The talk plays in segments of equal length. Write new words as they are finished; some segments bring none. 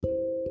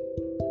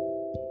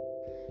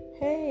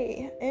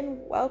Hi, and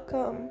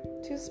welcome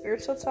to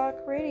Spiritual Talk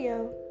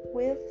Radio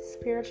with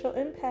Spiritual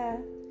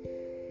Empath.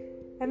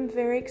 I'm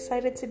very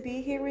excited to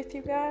be here with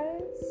you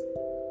guys.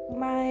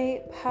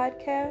 My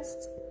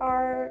podcasts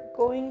are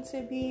going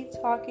to be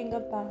talking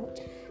about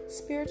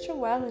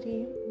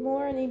spirituality,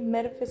 more on a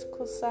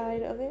metaphysical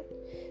side of it,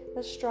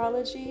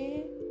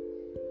 astrology,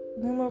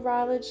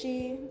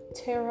 numerology,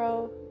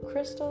 tarot,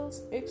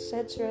 crystals,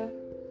 etc.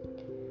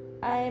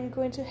 I am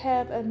going to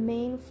have a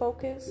main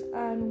focus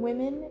on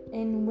women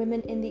and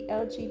women in the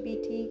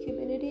LGBT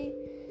community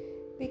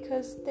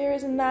because there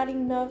is not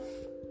enough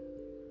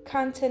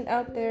content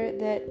out there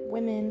that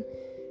women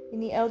in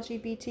the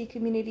LGBT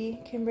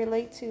community can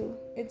relate to.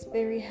 It's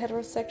very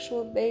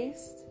heterosexual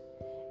based,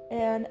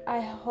 and I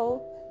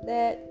hope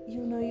that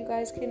you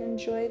guys can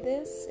enjoy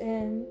this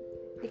and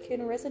it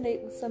can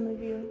resonate with some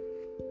of you.